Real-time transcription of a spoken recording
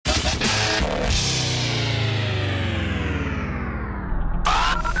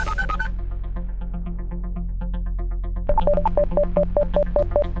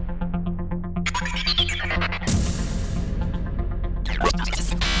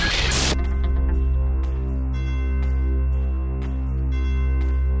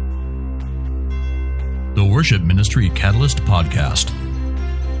The Worship Ministry Catalyst Podcast.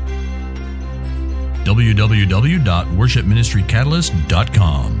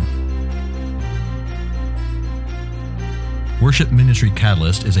 www.worshipministrycatalyst.com. Worship Ministry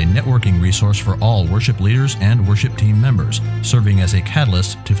Catalyst is a networking resource for all worship leaders and worship team members, serving as a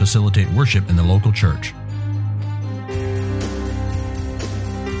catalyst to facilitate worship in the local church.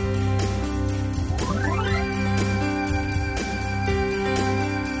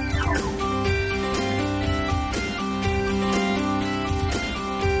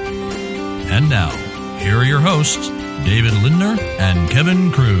 And now, here are your hosts, David Lindner and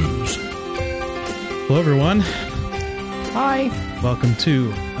Kevin Cruz. Hello, everyone. Hi. Welcome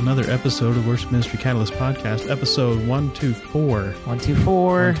to another episode of Worship Ministry Catalyst Podcast, episode 124.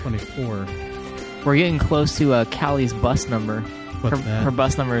 124. We're getting close to Callie's bus number. What's that? Her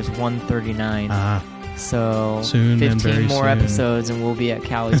bus number is 139. So soon 15 more episodes and we'll be at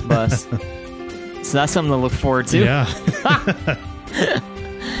Callie's bus. So that's something to look forward to. Yeah.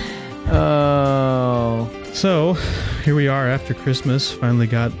 Oh. So, here we are after Christmas. Finally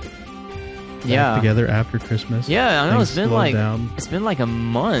got back together after Christmas. Yeah, I know. It's been like a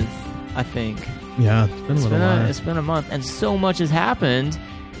month, I think. Yeah, it's been a little while. It's been a month, and so much has happened.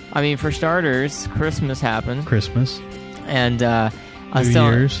 I mean, for starters, Christmas happened. And New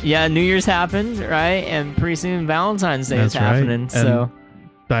Year's. Yeah, New Year's happened, right? And pretty soon Valentine's Day is happening. Right. So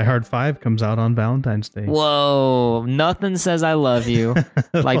Die Hard 5 comes out on Valentine's Day. Whoa, nothing says I love you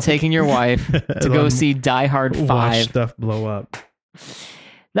like taking your wife to go see Die Hard 5. Watch stuff blow up.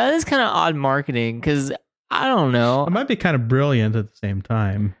 That is kind of odd marketing, because I don't know. It might be kind of brilliant at the same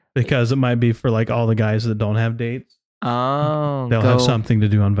time, because it might be for like all the guys that don't have dates. Oh, they'll have something to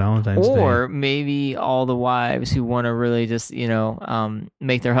do on Valentine's Day. Or maybe all the wives who want to really just,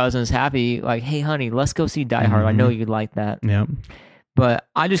 make their husbands happy, like, hey, honey, let's go see Die Hard. I know you'd like that. Yeah. But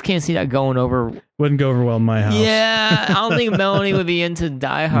I just can't see that going over. Wouldn't go over well in my house. Yeah, I don't think Melanie would be into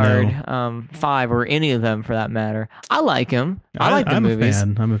Die Hard 5 or any of them for that matter. I like him. I like the movies.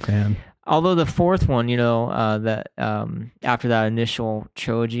 I'm a fan. Although the fourth one, that after that initial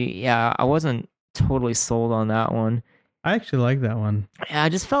trilogy, I wasn't totally sold on that one. I actually like that one. Yeah, I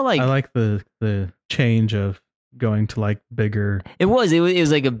just felt like I like the change of going to like bigger. It was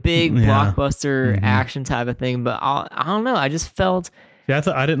like a big blockbuster action type of thing, but I don't know. I just felt. Yeah,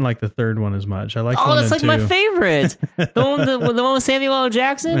 I didn't like the third one as much. I like. Oh, that's like my favorite. the one with Samuel L.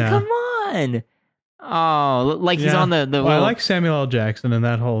 Jackson. Yeah. Come on. Oh, like he's on the. Well, I like Samuel L. Jackson and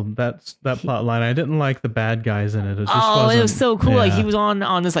that plot line. I didn't like the bad guys in it. It just it was so cool. Yeah. Like he was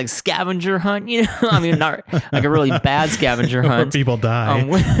on this like scavenger hunt. I mean, not like a really bad scavenger hunt where people die.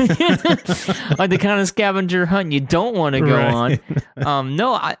 Like the kind of scavenger hunt you don't want to go on.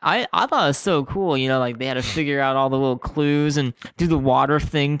 No, I thought it was so cool. Like they had to figure out all the little clues and do the water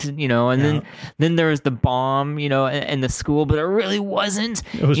thing to and then there was the bomb in the school, but it really wasn't.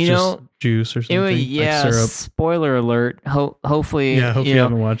 It was just juice or something. Yeah, like syrup. Spoiler alert. Hopefully, you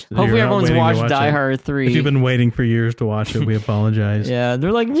haven't watched it. Hopefully everyone's watched Die Hard 3. If you've been waiting for years to watch it, we apologize. Yeah,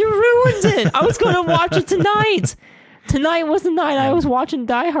 they're like, you ruined it. I was going to watch it tonight. Tonight was the night I was watching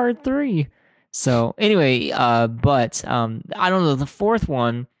Die Hard 3. So anyway, but I don't know. The fourth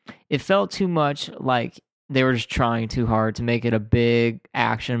one, it felt too much like they were just trying too hard to make it a big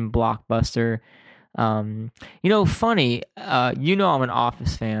action blockbuster. Funny, I'm an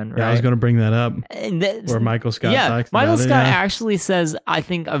Office fan, right? Yeah, I was going to bring that up. Where Michael Scott talks Michael about Scott actually says, I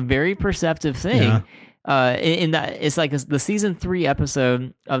think, a very perceptive thing. Yeah. In that it's like the season 3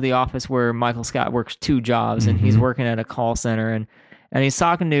 episode of The Office where Michael Scott works 2 jobs and he's working at a call center and he's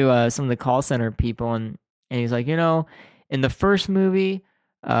talking to some of the call center people and he's like, in the first movie,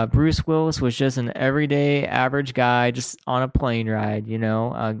 Bruce Willis was just an everyday average guy just on a plane ride,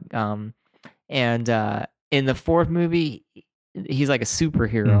 And in the fourth movie, he's like a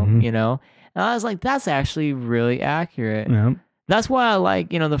superhero, And I was like, that's actually really accurate. Yeah. That's why I like,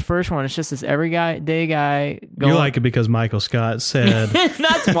 the first one. It's just this everyday guy going. You like it because Michael Scott said.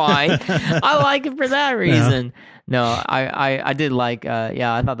 That's why. I like it for that reason. Yeah. No, I did like,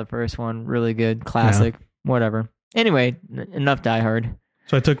 I thought the first one really good. Classic. Yeah. Whatever. Anyway, enough Die Hard.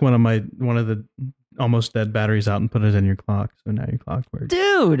 So I took one of the almost dead batteries out and put it in your clock. So now your clock works.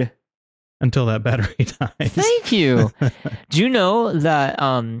 Dude. Until that battery dies. Thank you. Do you know that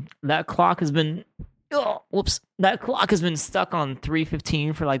that clock has been that clock has been stuck on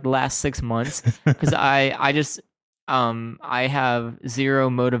 3:15 for like the last 6 months because I just I have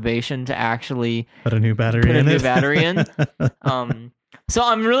zero motivation to actually put a new battery in. So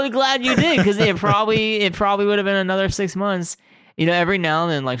I'm really glad you did because it probably would have been another 6 months every now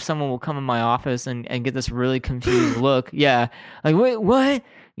and then, like someone will come in my office and get this really confused look. Yeah, like wait, what?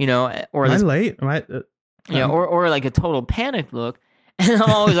 Or am I late? Or like a total panicked look. And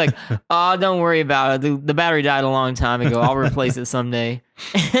I'm always like, oh, don't worry about it. The battery died a long time ago. I'll replace it someday.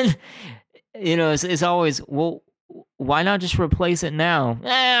 And it's always, well, why not just replace it now?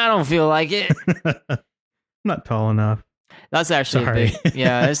 I don't feel like it. I'm not tall enough. That's actually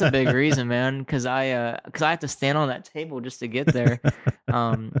that's a big reason, man. Because I have to stand on that table just to get there.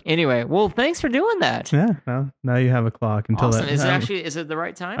 Anyway, well, thanks for doing that. Yeah, well, now you have a clock until awesome. that. Is it the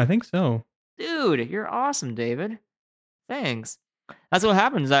right time? I think so. Dude, you're awesome, David. Thanks. That's what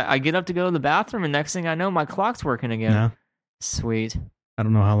happens. I get up to go to the bathroom, and next thing I know, my clock's working again. Yeah. Sweet. I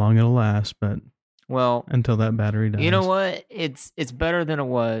don't know how long it'll last, but well, until that battery dies. You know what? It's better than it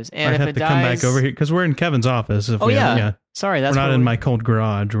was. And I have to come back over here because we're in Kevin's office. Sorry, that's we're not in my cold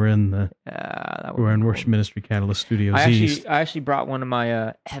garage. We're in the Worship Ministry Catalyst Studios East. I actually brought one of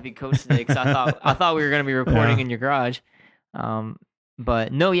my heavy coats today because I thought we were going to be recording in your garage.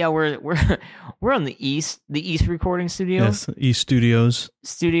 But no, yeah, we're on the East recording studio. Yes, East Studios.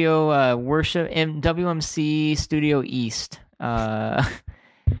 Studio Worship WMC Studio East.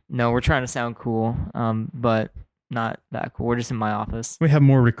 No, we're trying to sound cool, but not that cool. We're just in my office. We have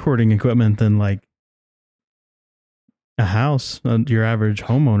more recording equipment than like a house. Your average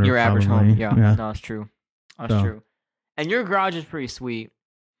homeowner. Your average probably. home, yeah. No, it's true. That's true. And your garage is pretty sweet.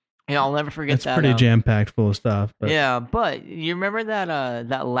 I'll never forget that. It's pretty jam-packed full of stuff. But. Yeah, but you remember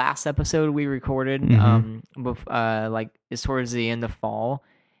that last episode we recorded, like it's towards the end of fall,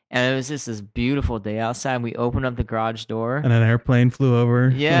 and it was just this beautiful day outside. We opened up the garage door, and an airplane flew over.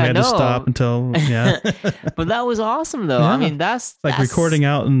 Yeah, we had to stop until But that was awesome, though. Yeah. I mean, that's recording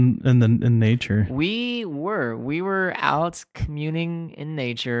out in nature. We were out communing in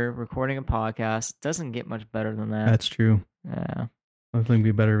nature, recording a podcast. Doesn't get much better than that. That's true. Yeah. I think it'd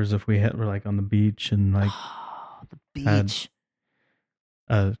be better is if were like on the beach and like the beach,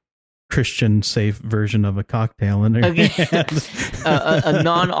 a Christian safe version of a cocktail in there. Okay.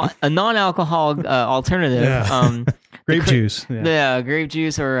 a non-alcoholic alternative. Yeah. Grape juice. Yeah, grape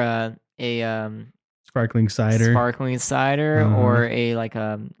juice or a sparkling cider. Or a like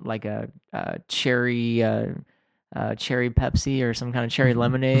a cherry cherry Pepsi or some kind of cherry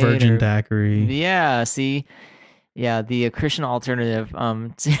lemonade. Virgin daiquiri. Yeah. See. Yeah, the Christian alternative to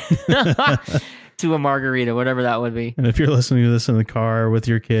a margarita, whatever that would be. And if you're listening to this in the car with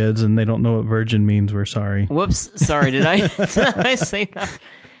your kids and they don't know what virgin means, we're sorry. Whoops, sorry. Did I say that?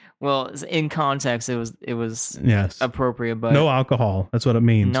 Well, in context, it was yes appropriate, but no alcohol. That's what it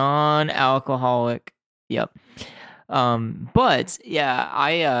means. Non-alcoholic. Yep. But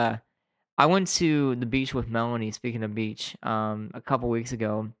yeah, I went to the beach with Melanie. Speaking of beach, a couple weeks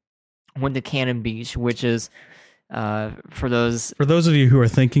ago, went to Cannon Beach, which is. For those of you who are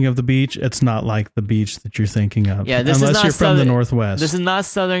thinking of the beach, it's not like the beach that you're thinking of. Yeah, unless you're from the Northwest. This is not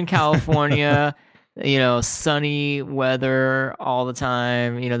Southern California. Sunny weather all the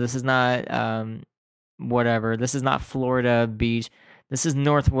time. This is not whatever. This is not Florida beach. This is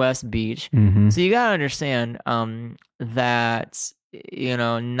Northwest Beach. Mm-hmm. So you gotta understand that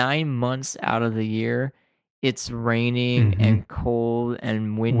 9 months out of the year, it's raining and cold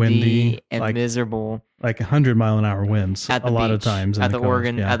and windy and miserable. Like 100-mile-an-hour winds at the a beach, lot of times at the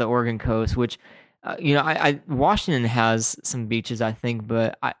Oregon coast, which Washington has some beaches, I think,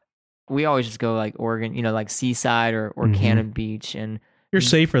 but we always just go like Oregon, like Seaside or Cannon Beach, and you're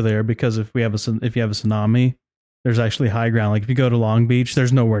safer there because if you have a tsunami, there's actually high ground. Like if you go to Long Beach,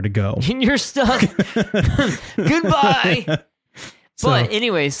 there's nowhere to go. You're stuck. Goodbye. But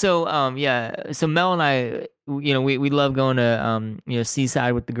anyway, so Mel and I, we love going to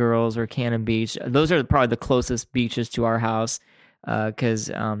Seaside with the girls or Cannon Beach. Those are probably the closest beaches to our house, because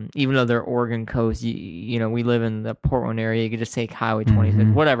even though they're Oregon coast, we live in the Portland area. You could just take Highway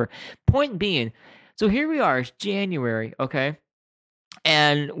 26, whatever. Point being, so here we are, it's January, okay,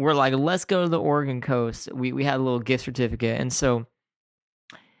 and we're like, let's go to the Oregon coast. We had a little gift certificate, and so.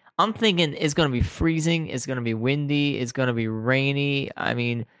 I'm thinking it's going to be freezing, it's going to be windy, it's going to be rainy. I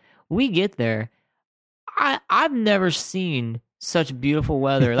mean, we get there. I've never seen such beautiful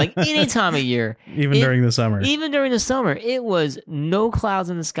weather, like any time of year. Even during the summer. Even during the summer. It was no clouds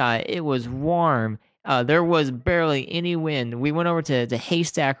in the sky. It was warm. There was barely any wind. We went over to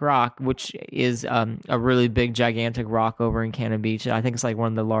Haystack Rock, which is a really big, gigantic rock over in Cannon Beach. I think it's like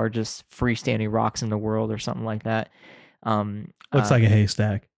one of the largest freestanding rocks in the world or something like that. Looks like a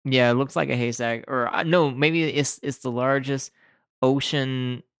haystack. Yeah, it looks like a haystack, or no, maybe it's the largest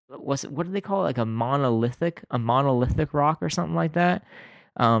ocean. What do they call it? Like a monolithic rock or something like that.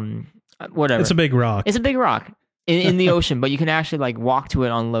 Whatever. It's a big rock. It's a big rock. in the ocean, but you can actually like walk to it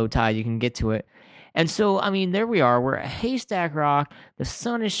on low tide. You can get to it. And so, I mean, there we are. We're at Haystack Rock. The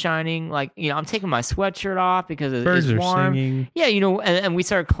sun is shining. Like, I'm taking my sweatshirt off because Birds it's are warm. singing. Yeah, and we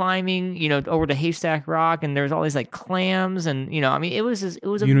started climbing, over to Haystack Rock, and there's all these like clams, and I mean, it was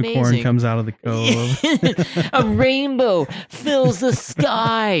Unicorn amazing. comes out of the cove. A rainbow fills the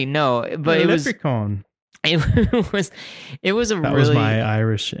sky. No, but it was. Leprechaun. It was a That really was my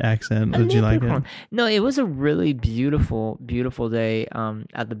Irish accent. Did you like it? No, it was a really beautiful, beautiful day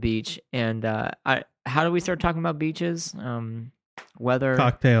at the beach. And how do we start talking about beaches? Weather,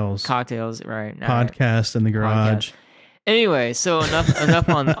 cocktails, right? Podcast in the garage. Podcast. Anyway, so enough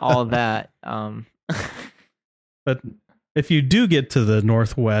on all of that. But if you do get to the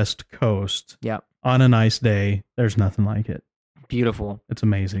Northwest coast, on a nice day, there's nothing like it. Beautiful. It's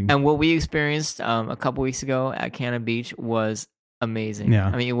amazing. And what we experienced a couple weeks ago at Cannon Beach was amazing. Yeah.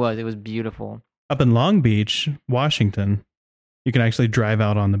 I mean, it was beautiful. Up in Long Beach, Washington, you can actually drive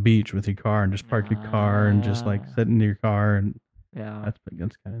out on the beach with your car and just park your car and just like sit in your car, and that's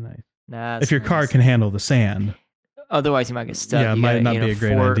kind of nice. If your car can handle the sand. Otherwise, you might get stuck. Yeah, it might not be a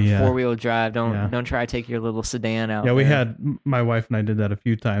great idea. 4-wheel drive. Don't try to take your little sedan out. Yeah, my wife and I did that a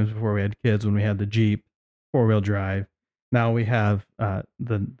few times before we had kids when we had the Jeep 4-wheel drive. Now we have the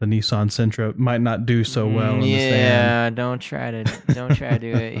Nissan Sentra. Might not do so well in the sand. Yeah, don't try to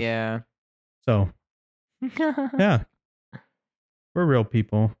do it. Yeah. So, yeah, we're real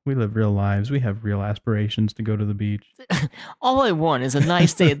people. We live real lives. We have real aspirations to go to the beach. All I want is a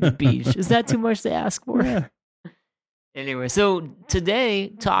nice day at the beach. Is that too much to ask for? Yeah. Anyway, so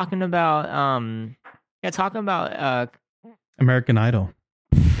today talking about American Idol.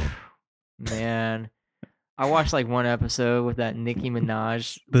 Man. I watched like one episode with that Nicki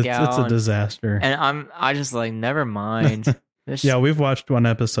Minaj gal. It's a disaster. And I just like, never mind. Yeah, we've watched one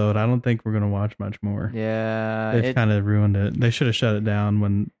episode. I don't think we're going to watch much more. Yeah. They've kind of ruined it. They should have shut it down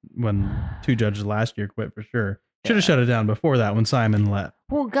when 2 judges last year quit for sure. Should have shut it down before that when Simon left.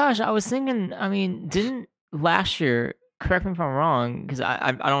 Well, gosh, I was thinking, I mean, didn't last year, correct me if I'm wrong, because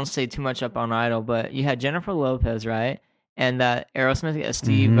I don't stay too much up on Idol, but you had Jennifer Lopez, right? And that Aerosmith,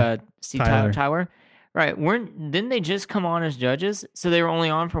 Steve Tyler. Right. Didn't they just come on as judges? So they were only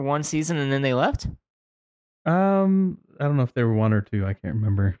on for one season and then they left? I don't know if they were 1 or 2. I can't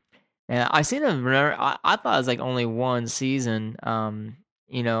remember. Yeah, I seem to remember. I thought it was like only one season.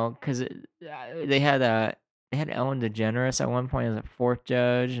 Because they had Ellen DeGeneres at one point as a 4th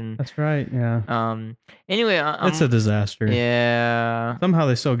judge, and that's right. Yeah. Anyway, it's a disaster. Yeah. Somehow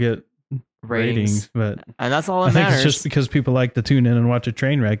they still get ratings, but and that's all that matters. I think matters. it's just because people like to tune in and watch a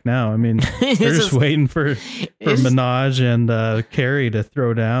train wreck now. I mean, they're just waiting for Minaj and Carrie to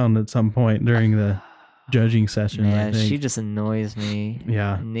throw down at some point during the judging session. Man, she just annoys me.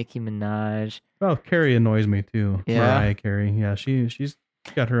 Yeah, Nicki Minaj. Well, Carrie annoys me too. Yeah, Mariah Carey. Yeah, she's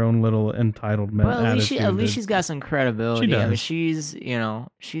got her own little entitlement. Well, at least she's got some credibility. She does. I mean,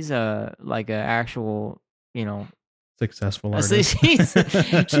 she's a actual successful artist.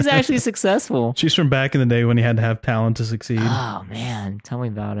 She's actually successful. She's from back in the day when you had to have talent to succeed. Oh man, tell me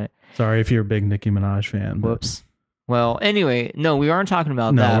about it. Sorry if you're a big Nicki Minaj fan. Whoops. Well, anyway, no, we aren't talking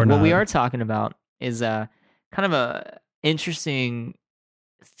about that. What we are talking about is kind of a interesting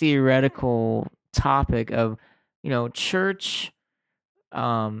theoretical topic of church.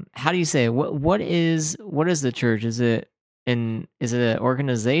 How do you say what is the church? Is it an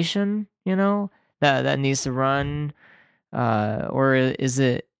organization that needs to run? Or is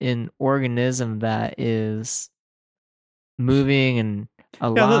it an organism that is moving and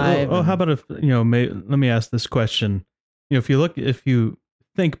alive? Yeah, how about if let me ask this question. If you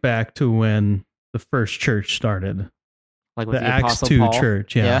think back to when the first church started, like with the Acts 2 Paul?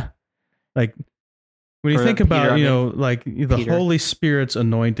 church, yeah. Like when you think about like the Peter. Holy Spirit's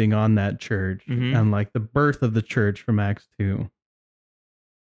anointing on that church, and like the birth of the church from Acts 2.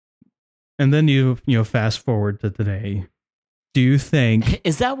 And then you fast forward to today. Do you think...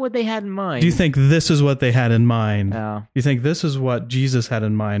 Is that what they had in mind? Do you think this is what they had in mind? Oh. Do you think this is what Jesus had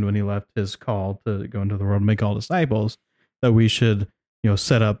in mind when he left his call to go into the world and make all disciples? That we should,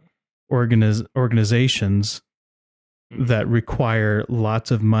 set up organizations that require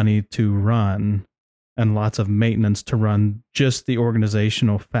lots of money to run and lots of maintenance to run just the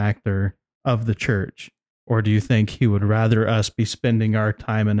organizational factor of the church? Or do you think he would rather us be spending our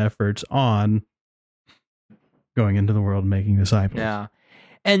time and efforts on going into the world and making disciples? Yeah.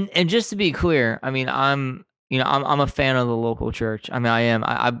 And just to be clear, I mean, I'm a fan of the local church. I mean, I am.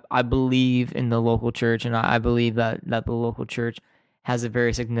 I believe in the local church, and I believe that the local church has a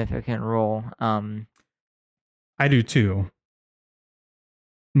very significant role. I do too.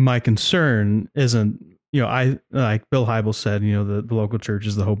 My concern isn't I like Bill Hybels said, the local church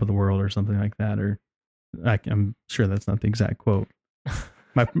is the hope of the world or something like that. Or I'm sure that's not the exact quote.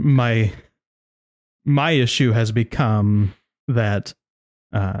 My issue has become that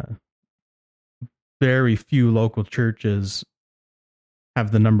very few local churches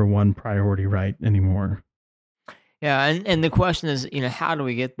have the number one priority right anymore. Yeah, and the question is, how do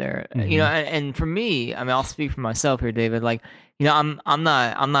we get there? Mm-hmm. And for me, I mean, I'll speak for myself here, David. Like, I'm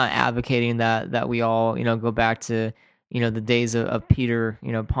not advocating that we all, go back to, the days of Peter,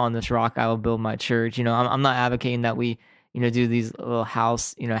 upon this rock I will build my church. I'm not advocating that we, do these little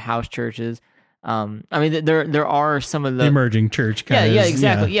house churches. I mean, there are some of the emerging church guys. Yeah,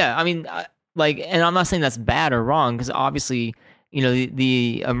 exactly. Yeah, I mean, and I'm not saying that's bad or wrong, because obviously,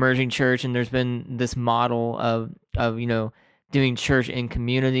 the emerging church, and there's been this model of doing church in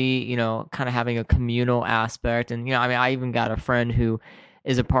community, kind of having a communal aspect. And I mean, I even got a friend who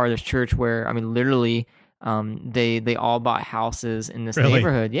is a part of this church where, I mean, literally, they all bought houses in this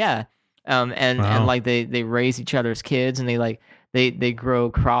neighborhood. Yeah. And like they raise each other's kids, and they grow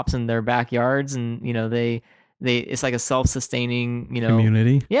crops in their backyards, and they it's like a self-sustaining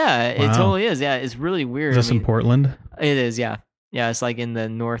community. Yeah, it totally is. Yeah, it's really weird. Is this in Portland? It is. Yeah, it's like in the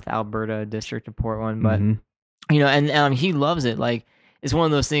North Alberta district of Portland. But and he loves it. Like, it's one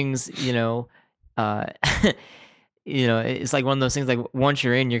of those things. It's like one of those things. Like, once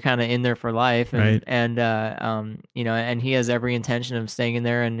you're in, you're kind of in there for life. And, right. And he has every intention of staying in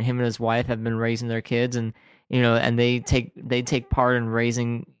there. And him and his wife have been raising their kids, and and they take part in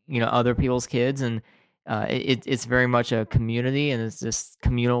raising other people's kids, and it's very much a community, and it's just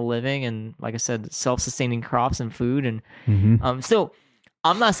communal living, and like I said, self-sustaining crops and food, and so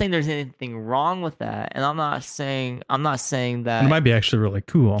I'm not saying there's anything wrong with that, and I'm not saying that it might be actually really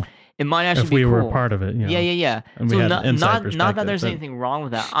cool. It might actually if we be cool. were a part of it. Yeah. And so we had not that there's anything wrong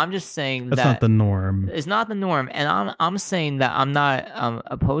with that. I'm just saying that's not the norm. It's not the norm, and I'm saying that I'm not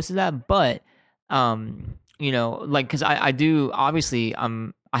opposed to that, but like, because I do, obviously,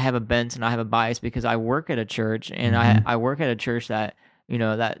 I have a bent and I have a bias because I work at a church, and I work at a church that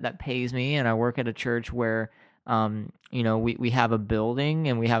that pays me, and I work at a church where we have a building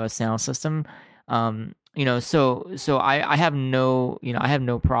and we have a sound system, so I have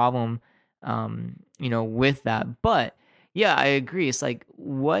no problem with that. But yeah, I agree. It's like,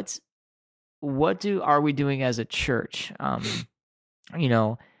 what are we doing as a church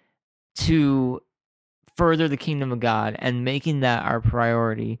to further the kingdom of God and making that our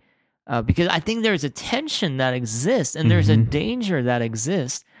priority, because I think there's a tension that exists, and there's a danger that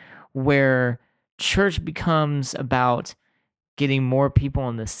exists where church becomes about getting more people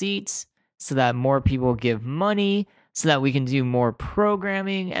in the seats so that more people give money, so that we can do more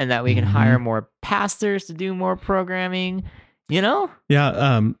programming, and that we can hire more pastors to do more programming,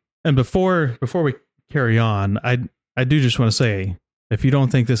 Yeah. And before we carry on, I do just want to say, if you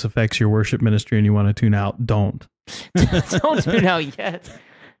don't think this affects your worship ministry and you want to tune out, don't. Don't tune out yet.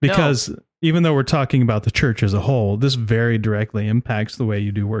 Because even though we're talking about the church as a whole, this very directly impacts the way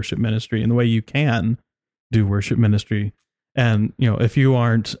you do worship ministry and the way you can do worship ministry. And, if you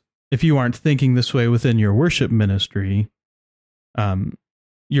aren't thinking this way within your worship ministry,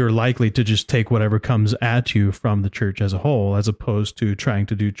 you're likely to just take whatever comes at you from the church as a whole, as opposed to trying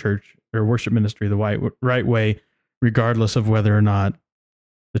to do church or worship ministry the right way, regardless of whether or not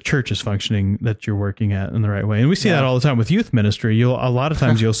the church is functioning that you're working at in the right way. And we see that all the time with youth ministry. A lot of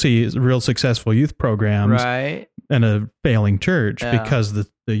times you'll see real successful youth programs in a failing church because the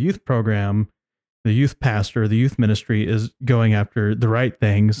youth program, the youth pastor, the youth ministry is going after the right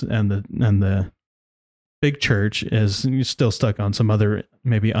things, and the big church is still stuck on some other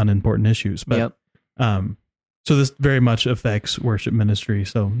maybe unimportant issues. But so this very much affects worship ministry.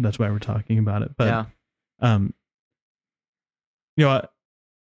 So that's why we're talking about it. But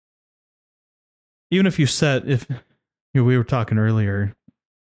even if we were talking earlier,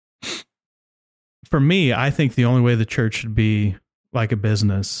 for me, I think the only way the church should be like a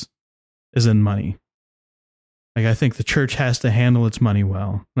business is in money. Like, I think the church has to handle its money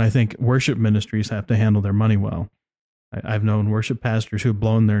well. And I think worship ministries have to handle their money well. I've known worship pastors who've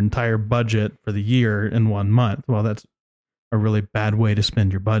blown their entire budget for the year in 1 month. Well, that's a really bad way to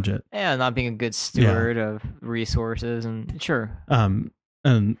spend your budget. Yeah, not being a good steward of resources, and sure.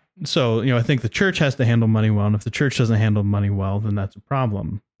 And so, I think the church has to handle money well, and if the church doesn't handle money well, then that's a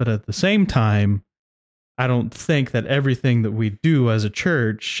problem. But at the same time, I don't think that everything that we do as a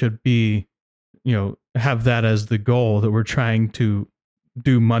church should be, have that as the goal, that we're trying to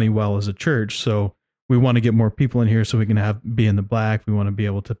do money well as a church. So we want to get more people in here so we can be in the black. We want to be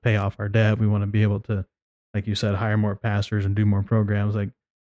able to pay off our debt. We want to be able to, like you said, hire more pastors and do more programs. Like,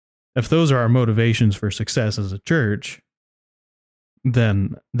 if those are our motivations for success as a church,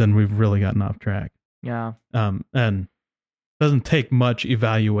 then we've really gotten off track. Yeah. And it doesn't take much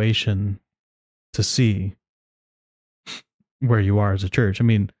evaluation to see where you are as a church. I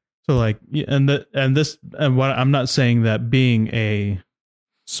mean, so like, and what I'm not saying that being a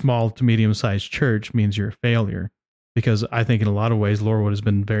small to medium sized church means you're a failure, because I think in a lot of ways, Laurelwood has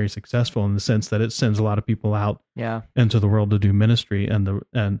been very successful in the sense that it sends a lot of people out into the world to do ministry, and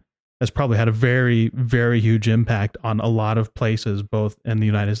has probably had a very, very huge impact on a lot of places, both in the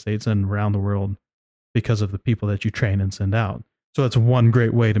United States and around the world, because of the people that you train and send out. So it's one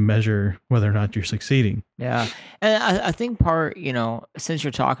great way to measure whether or not you're succeeding. Yeah. And I think part, since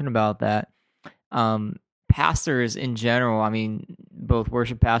you're talking about that, pastors in general, I mean, both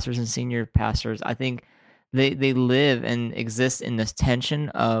worship pastors and senior pastors, I think they live and exist in this tension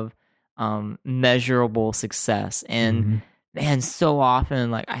of measurable success. And man, so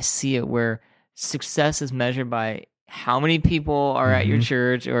often, like, I see it where success is measured by how many people are at your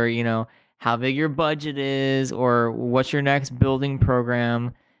church, or, how big your budget is, or what's your next building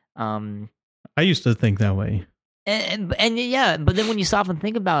program. I used to think that way. And yeah, but then when you stop and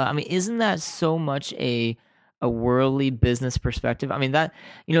think about it, I mean, isn't that so much a worldly business perspective? I mean,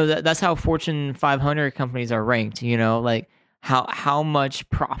 that's how Fortune 500 companies are ranked, like how much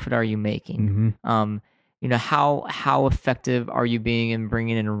profit are you making? How effective are you being in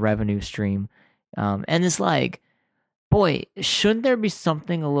bringing in a revenue stream? And it's like, boy, shouldn't there be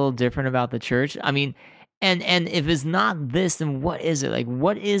something a little different about the church? I mean, and if it's not this, then what is it? Like,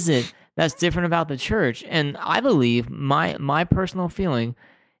 what is it that's different about the church? And I believe my personal feeling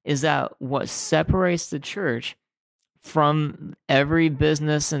is that what separates the church from every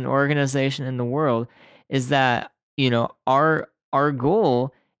business and organization in the world is that, our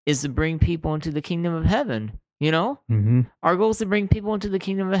goal is to bring people into the kingdom of heaven. Our goal is to bring people into the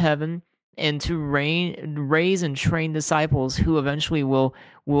kingdom of heaven, and to raise and train disciples who eventually will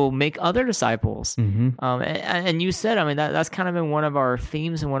make other disciples. And you said, I mean, that's kind of been one of our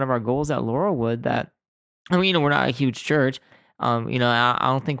themes and one of our goals at Laurelwood, that, I mean, we're not a huge church. I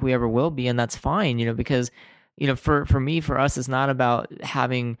don't think we ever will be, and that's fine, because, for us, it's not about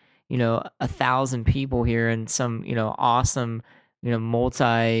having, 1,000 people here and some, awesome,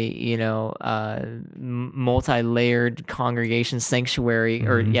 multi-layered congregation sanctuary,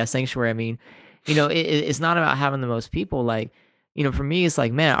 or sanctuary. I mean, it's not about having the most people. Like, for me, it's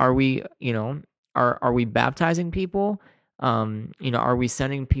like, man, are we, are we baptizing people? Are we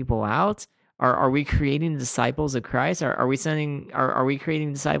sending people out? Are we creating disciples of Christ? Are we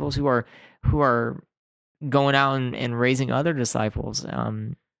creating disciples who are going out and raising other disciples?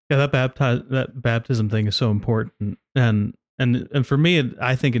 That baptism thing is so important, and for me,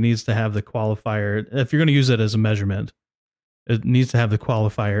 I think it needs to have the qualifier. If you're going to use it as a measurement, it needs to have the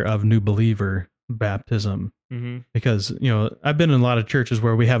qualifier of new believer baptism. Because, I've been in a lot of churches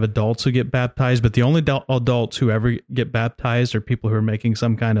where we have adults who get baptized, but the only adults who ever get baptized are people who are making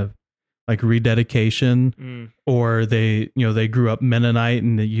some kind of like rededication, or they grew up Mennonite,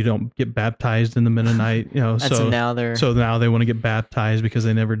 and you don't get baptized in the Mennonite, so now they want to get baptized because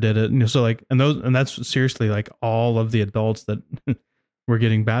they never did it. So like, and that's seriously like all of the adults that were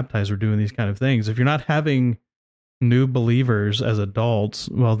getting baptized were doing these kind of things. If you're not having new believers as adults,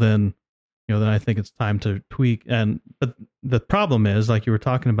 well then I think it's time to tweak. But the problem is, like you were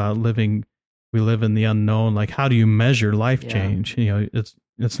talking about, we live in the unknown. Like, how do you measure life change?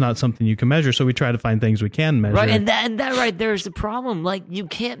 It's not something you can measure, so we try to find things we can measure. Right, and that right there's the problem. Like, you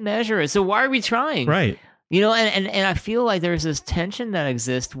can't measure it, so why are we trying? Right. And I feel like there's this tension that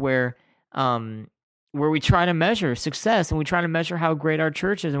exists where we try to measure success, and we try to measure how great our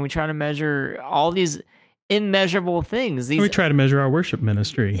church is, and we try to measure all these immeasurable things. We try to measure our worship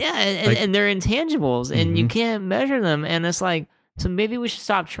ministry. Yeah, and they're intangibles, and you can't measure them. And it's like, so maybe we should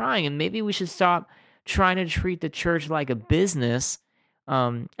stop trying, and maybe we should stop trying to treat the church like a business.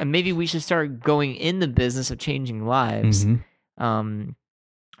 And maybe we should start going in the business of changing lives.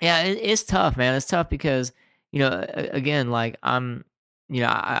 It's tough, man. It's tough because, again, like I'm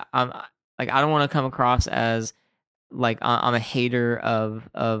like, I don't want to come across as like I'm a hater of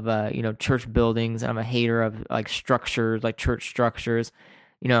church buildings. I'm a hater of like structures, like church structures,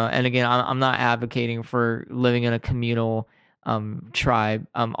 and again, I'm not advocating for living in a communal tribe.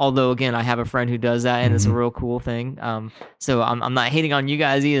 Although again, I have a friend who does that, and it's a real cool thing. So I'm not hating on you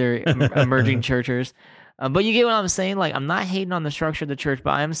guys either, emerging churchers. But you get what I'm saying? Like, I'm not hating on the structure of the church,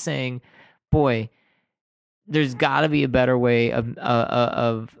 but I'm saying, boy, there's got to be a better way of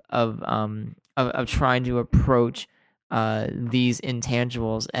trying to approach these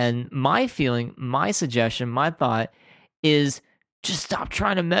intangibles. And my feeling, my suggestion, my thought is just stop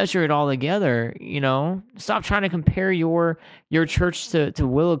trying to measure it all together. Stop trying to compare your church to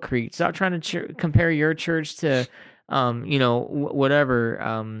Willow Creek. Stop trying to compare your church to,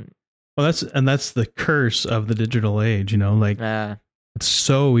 whatever. Well, that's the curse of the digital age. It's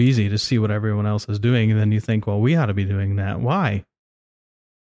so easy to see what everyone else is doing, and then you think, well, we ought to be doing that. Why?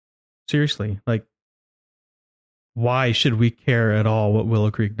 Seriously, why should we care at all what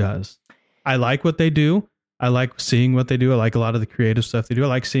Willow Creek does? I like what they do. I like seeing what they do. I like a lot of the creative stuff they do. I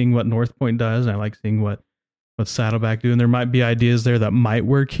like seeing what North Point does. And I like seeing what Saddleback do. And there might be ideas there that might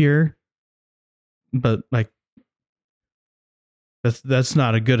work here, but that's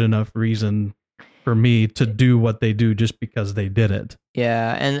not a good enough reason for me to do what they do just because they did it.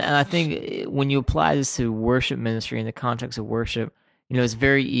 Yeah, and I think when you apply this to worship ministry in the context of worship, it's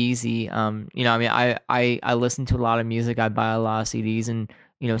very easy. I listen to a lot of music. I buy a lot of CDs, and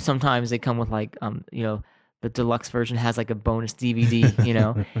sometimes they come with the deluxe version has a bonus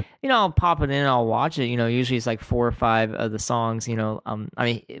DVD. I'll pop it in and I'll watch it. Usually it's 4 or 5 of the songs.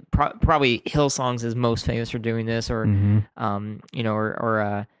 Probably Hillsongs is most famous for doing this, or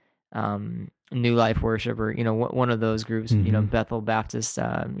New Life Worship, or one of those groups. Bethel Baptist.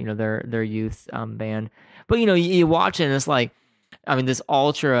 Their youth band. But you watch it and it's this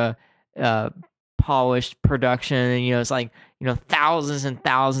ultra polished production, and it's thousands and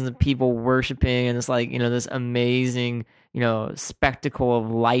thousands of people worshiping, and it's this amazing spectacle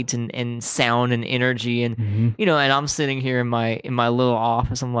of light and sound and energy, and and I'm sitting here in my little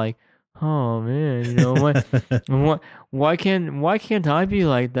office. I'm like, oh man, why can't I be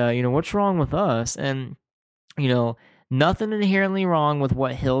like that? What's wrong with us? And nothing inherently wrong with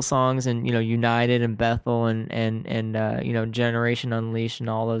what Hillsongs and United and Bethel and Generation Unleashed and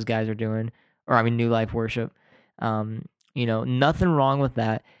all those guys are doing, or New Life Worship. Nothing wrong with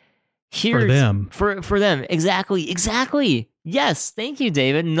that. For them. For them. Exactly. Yes. Thank you,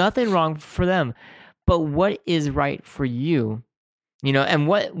 David. Nothing wrong for them. But what is right for you? And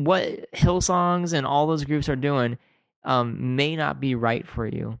what Hillsongs and all those groups are doing may not be right for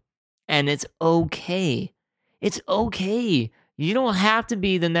you. And it's okay. It's okay. You don't have to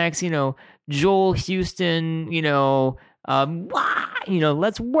be the next, Joel Houston,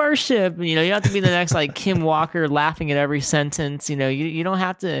 let's worship. You don't have to be the next Kim Walker laughing at every sentence. You don't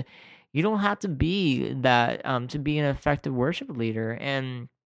have to. You don't have to be that to be an effective worship leader. And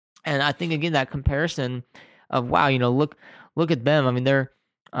I think again that comparison of wow, look at them. They're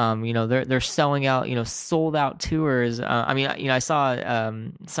they're selling out, sold out tours. I saw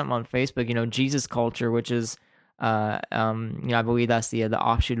something on Facebook. Jesus Culture, which is I believe that's the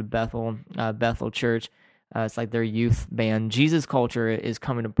offshoot of Bethel Church. It's their youth band. Jesus Culture is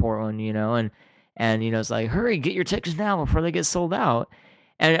coming to Portland, and it's hurry, get your tickets now before they get sold out.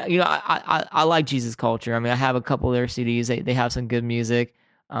 And I like Jesus Culture. I have a couple of their CDs. They have some good music.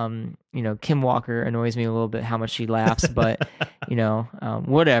 Kim Walker annoys me a little bit how much she laughs, but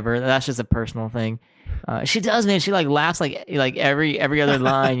whatever. That's just a personal thing. She does, man. She laughs every other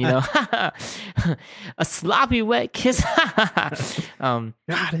line, a sloppy wet kiss. God,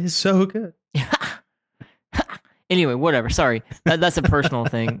 it's so good. Anyway, whatever. Sorry, that's a personal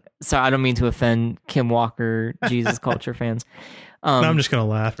thing. Sorry, I don't mean to offend Kim Walker, Jesus Culture fans. No, I'm just gonna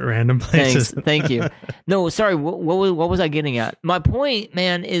laugh at random places. Thank you. No, sorry. What was I getting at? My point,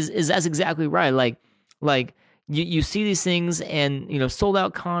 man, is that's exactly right. You see these things and sold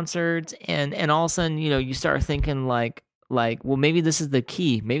out concerts and all of a sudden you start thinking well, maybe this is the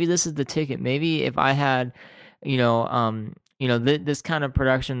key. Maybe this is the ticket. Maybe if I had this kind of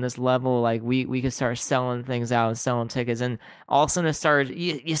production, this level, we could start selling things out and selling tickets, and all of a sudden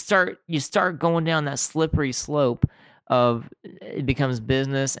you start going down that slippery slope of it becomes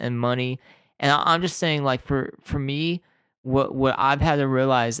business and money. And I'm just saying, for me, what I've had to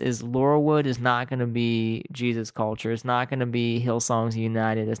realize is Laurelwood is not going to be Jesus Culture. It's not going to be Hillsongs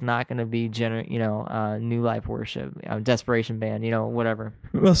United. It's not going to be New Life Worship, Desperation Band, whatever.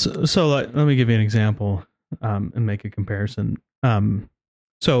 Well, so let me give you an example and make a comparison.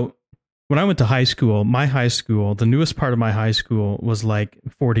 So when I went to high school, the newest part of my high school was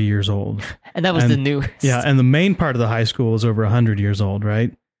 40 years old. And that was the newest. Yeah, and the main part of the high school was over 100 years old,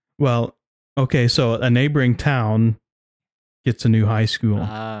 right? Well, okay, so a neighboring town gets a new high school.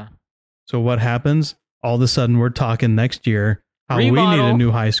 So what happens? All of a sudden, we're talking next year how remodel. We need a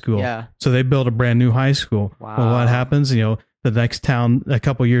new high school. Yeah. So they build a brand new high school. Wow. Well, what happens? The next town, a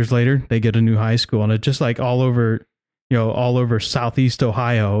couple years later, they get a new high school, and it's just all over. All over Southeast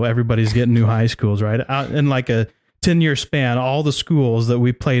Ohio, everybody's getting new high schools, right? In a 10-year span, all the schools that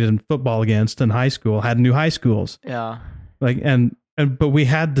we played in football against in high school had new high schools. Yeah. But we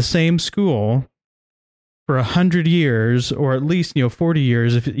had the same school for 100 years, or at least 40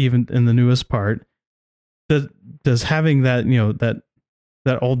 years, if even in the newest part, does having that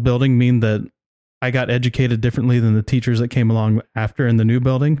that old building mean that I got educated differently than the teachers that came along after in the new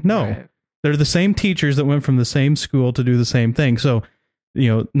building? No, right. They're the same teachers that went from the same school to do the same thing. So,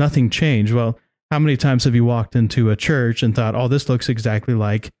 nothing changed. Well, how many times have you walked into a church and thought, oh, this looks exactly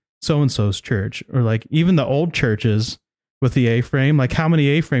like so-and-so's church? Or like even the old churches with the A-frame, like how many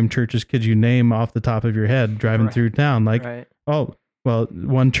A-frame churches could you name off the top of your head driving through town? Like, oh, well,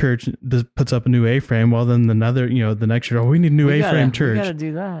 one church puts up a new A-frame. Well, then another, the next year, oh, we need a new A-frame church. We got to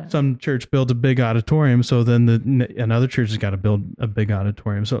do that. Some church builds a big auditorium. So then another church has got to build a big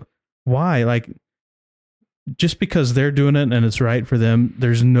auditorium. So why? Like, just because they're doing it and it's right for them,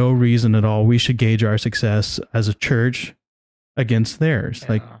 there's no reason at all we should gauge our success as a church against theirs.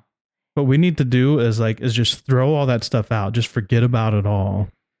 Yeah. Like, what we need to do is just throw all that stuff out, just forget about it all,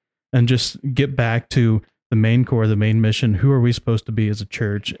 and just get back to the main core, the main mission. Who are we supposed to be as a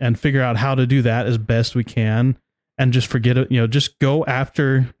church, and figure out how to do that as best we can, and just forget it. Just go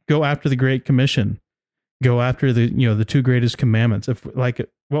after the Great Commission, go after the two greatest commandments.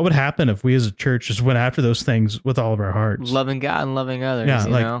 What would happen if we as a church just went after those things with all of our hearts? Loving God and loving others.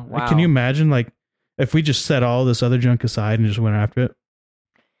 Yeah, Wow. Can you imagine if we just set all this other junk aside and just went after it?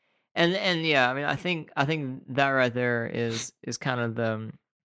 And yeah, I mean, I think that right there is kind of the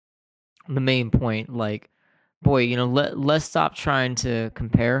main point. Like, boy, let's stop trying to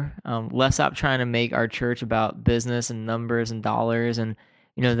compare. Let's stop trying to make our church about business and numbers and dollars, and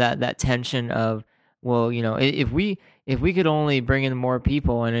that tension of, well, if we could only bring in more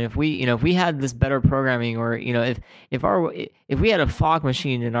people, and if we had this better programming, or if we had a fog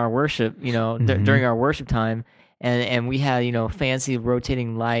machine in our worship, during our worship time, and we had fancy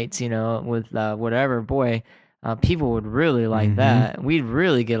rotating lights, with whatever, boy, people would really like that. We'd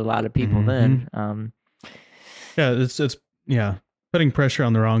really get a lot of people then. It's putting pressure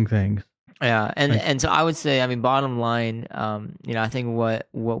on the wrong things. Yeah, and so I would say, I mean, bottom line, I think what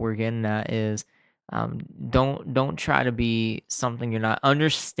we're getting at is, don't try to be something you're not.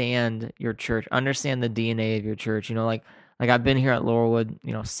 Understand your church. Understand the DNA of your church. Like I've been here at Laurelwood,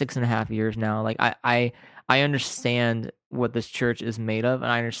 6.5 years now. Like I understand what this church is made of,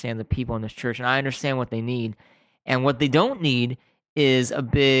 and I understand the people in this church, and I understand what they need. And what they don't need is a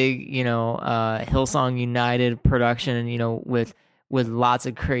big, Hillsong United production, with lots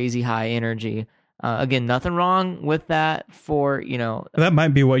of crazy high energy. Again, nothing wrong with that for, That might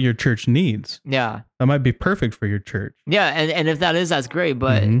be what your church needs. Yeah. That might be perfect for your church. Yeah, and if that is, that's great.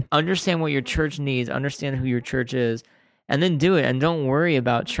 But understand what your church needs, understand who your church is, and then do it. And don't worry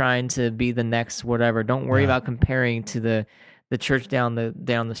about trying to be the next whatever. Don't worry about comparing to the church down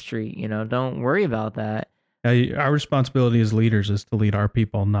the street. Don't worry about that. Our responsibility as leaders is to lead our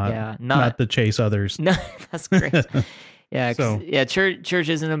people, not to chase others. No, that's great. Yeah, church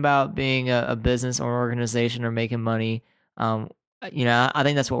isn't about being a business or organization or making money. I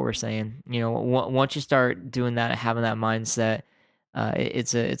think that's what we're saying. Once you start doing that, having that mindset,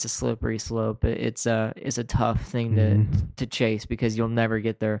 it's a slippery slope. It's a tough thing to chase, because you'll never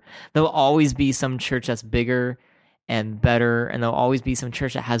get there. There'll always be some church that's bigger and better, and there'll always be some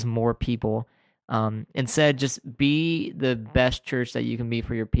church that has more people. Instead, just be the best church that you can be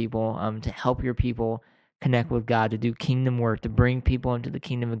for your people, to help your people connect with God, to do kingdom work, to bring people into the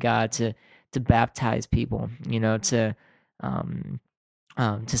kingdom of God, to baptize people, to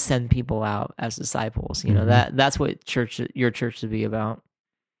send people out as disciples. That's what your church should be about.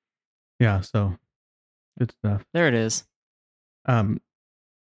 Yeah. So good stuff. There it is.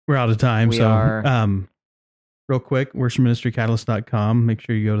 We're out of time. We are. Real quick, worshipministrycatalyst.com. Make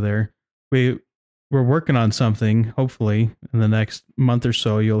sure you go there. We're working on something. Hopefully in the next month or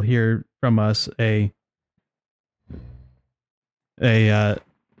so, you'll hear from us an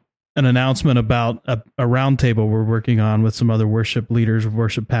announcement about a roundtable we're working on with some other worship leaders,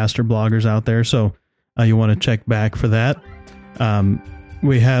 worship pastor bloggers out there. So you want to check back for that.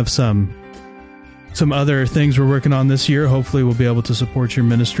 We have some other things we're working on this year. Hopefully we'll be able to support your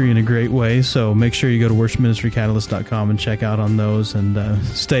ministry in a great way. So make sure you go to worshipministrycatalyst.com and check out on those, and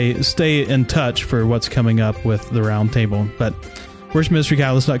stay in touch for what's coming up with the roundtable. But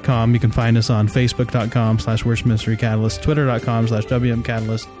worshipministrycatalyst.com. You can find us on facebook.com/worshipministrycatalyst,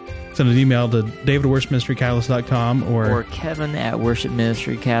 twitter.com/WMCatalyst. Send an email to david@worshipministrycatalyst.com or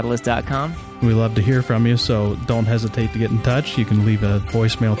kevin@worshipministrycatalyst.com. We love to hear from you, so don't hesitate to get in touch. You can leave a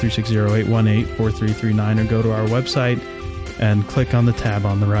voicemail 360-818-4339, or go to our website and click on the tab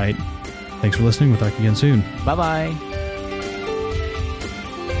on the right. Thanks for listening. We'll talk again soon. Bye-bye.